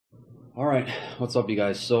All right, what's up, you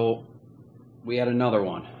guys? So, we had another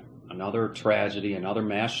one, another tragedy, another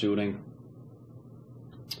mass shooting,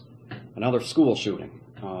 another school shooting.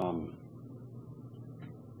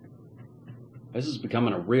 This is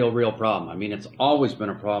becoming a real problem. I mean, it's always been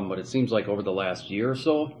a problem, but it seems like over the last year or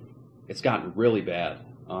so, it's gotten really bad.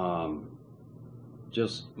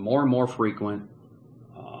 Just more and more frequent.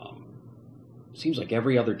 Um, Seems like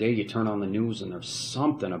every other day you turn on the news and there's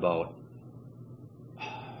something about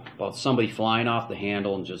somebody flying off the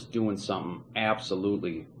handle and just doing something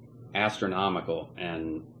absolutely astronomical.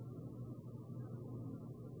 And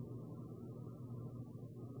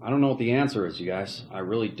I don't know what the answer is, you guys. I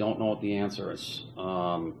really don't know what the answer is.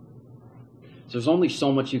 So there's only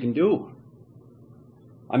so much you can do.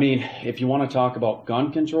 I mean, if you want to talk about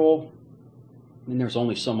gun control, then there's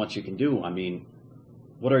only so much you can do. I mean,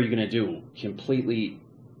 what are you going to do? Completely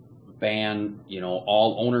ban,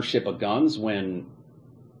 all ownership of guns when,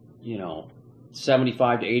 you know,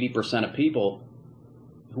 75 to 80% of people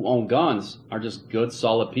who own guns are just good,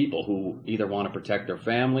 solid people who either want to protect their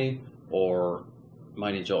family or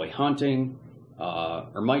might enjoy hunting,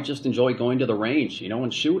 or might just enjoy going to the range,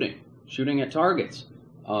 and shooting at targets.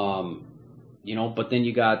 But then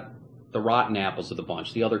you got the rotten apples of the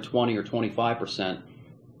bunch, the other 20 or 25%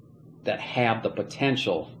 that have the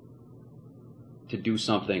potential to do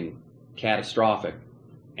something catastrophic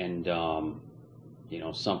and,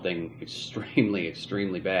 something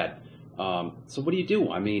extremely bad. So what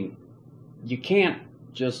do? I mean, you can't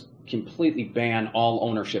just completely ban all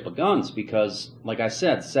ownership of guns because, like I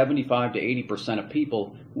said, 75 to 80% of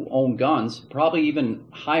people who own guns, probably even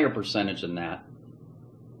higher percentage than that,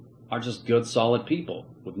 are just good, solid people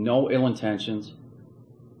with no ill intentions,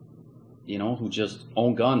 who just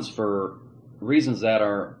own guns for reasons that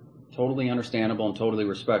are totally understandable and totally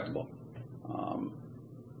respectable.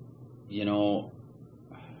 You know,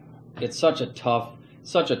 it's such a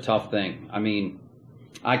tough thing. I mean,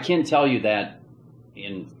 I can tell you that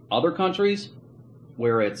in other countries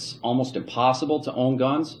where it's almost impossible to own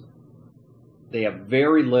guns, they have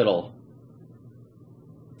very little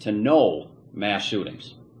to no mass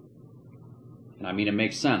shootings. And I mean, it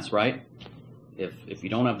makes sense, right? If you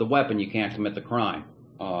don't have the weapon, you can't commit the crime.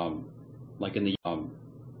 Like in the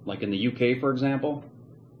UK, for example,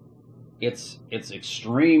 it's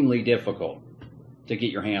extremely difficult to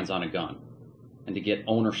get your hands on a gun and to get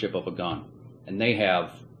ownership of a gun. And they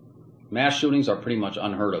have mass shootings are pretty much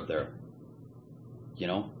unheard of there.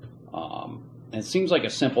 And it seems like a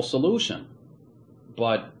simple solution,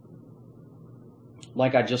 but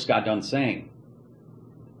like I just got done saying,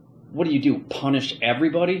 what do? Punish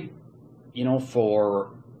everybody,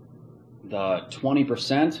 for the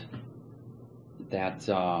 20%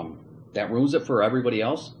 that ruins it for everybody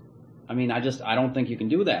else? I mean, I don't think you can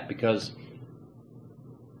do that because,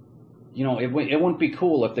 it wouldn't be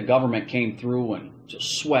cool if the government came through and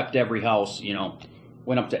just swept every house,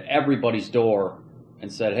 went up to everybody's door and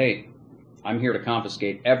said, hey, I'm here to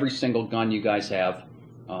confiscate every single gun you guys have.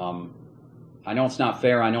 I know it's not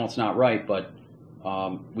fair, I know it's not right, but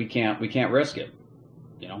we can't risk it.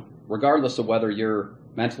 Regardless of whether you're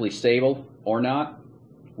mentally stable or not,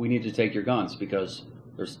 we need to take your guns because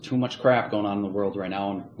there's too much crap going on in the world right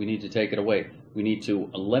now, and we need to take it away. We need to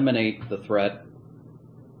eliminate the threat.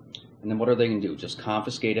 And then what are they going to do? Just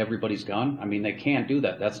confiscate everybody's gun? I mean, they can't do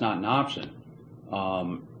that. That's not an option.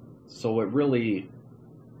 So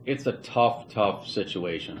it's a tough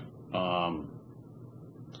situation. I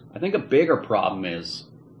think a bigger problem is,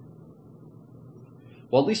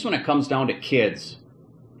 well, at least when it comes down to kids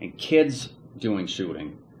and kids doing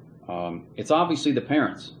shooting, it's obviously the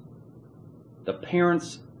parents. The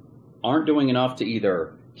parents aren't doing enough to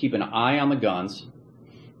either keep an eye on the guns.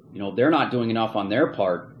 They're not doing enough on their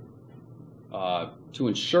part to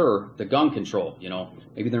ensure the gun control.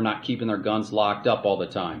 Maybe they're not keeping their guns locked up all the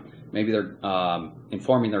time. Maybe they're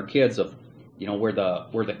informing their kids of, where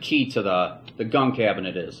the key to the gun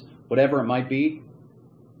cabinet is. Whatever it might be,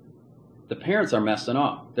 the parents are messing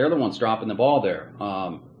up. They're the ones dropping the ball there.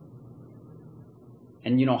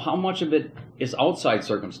 And how much of it is outside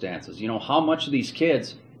circumstances? How much of these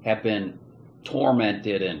kids have been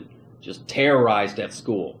tormented and just terrorized at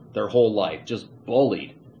school their whole life, just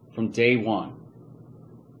bullied from day one.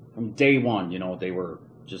 From day one, they were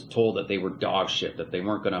just told that they were dog shit, that they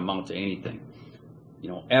weren't going to amount to anything.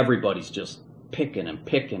 Everybody's just picking and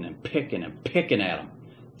picking and picking and picking at them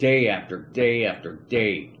day after day after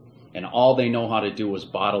day. And all they know how to do is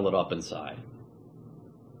bottle it up inside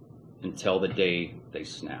until the day they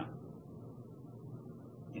snap.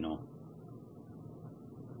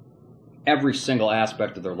 Every single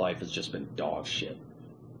aspect of their life has just been dog shit.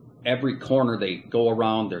 every corner they go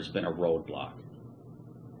around, there's been a roadblock.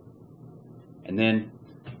 And then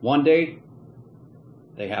one day,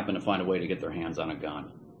 they happen to find a way to get their hands on a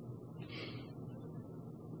gun.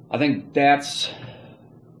 I think that's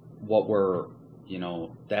what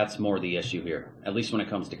that's more the issue here, at least when it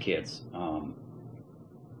comes to kids. And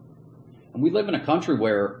we live in a country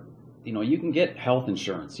where, you can get health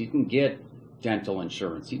insurance, you can get dental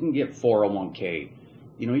insurance, you can get 401k,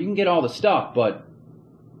 you can get all the stuff, but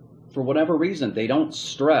for whatever reason, they don't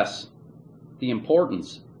stress the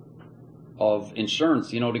importance of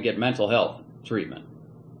insurance, to get mental health treatment.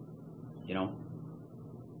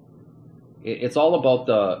 It's all about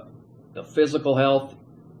the physical health,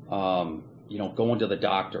 going to the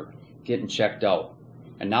doctor, getting checked out,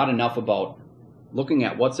 and not enough about looking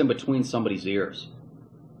at what's in between somebody's ears,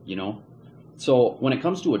 So when it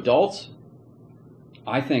comes to adults,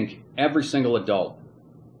 I think every single adult,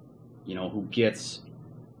 who gets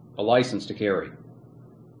a license to carry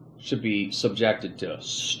should be subjected to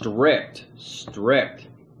strict psych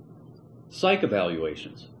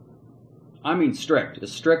evaluations. I mean strict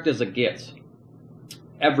as it gets.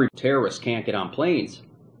 Every terrorist can't get on planes.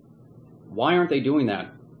 Why aren't they doing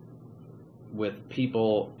that with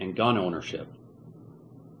people and gun ownership?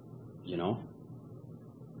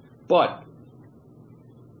 But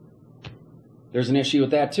there's an issue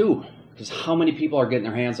with that too, because how many people are getting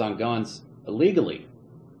their hands on guns illegally?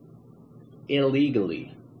 So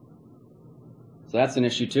that's an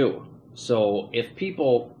issue too. So if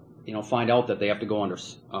people, find out that they have to go under,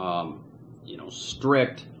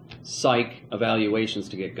 strict psych evaluations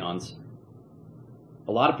to get guns,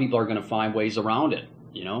 a lot of people are going to find ways around it.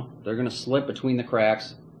 They're going to slip between the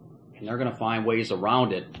cracks, and they're going to find ways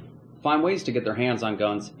around it, find ways to get their hands on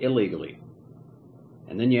guns illegally.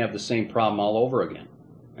 And then you have the same problem all over again.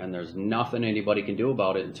 And there's nothing anybody can do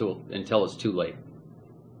about it until it's too late.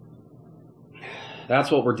 That's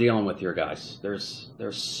what we're dealing with here, guys. There's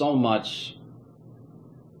so much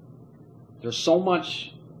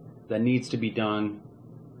that needs to be done,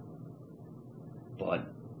 but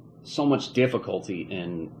so much difficulty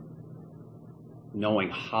in knowing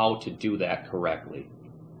how to do that correctly,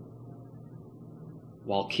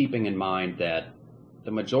 while keeping in mind that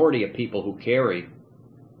the majority of people who carry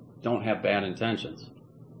don't have bad intentions.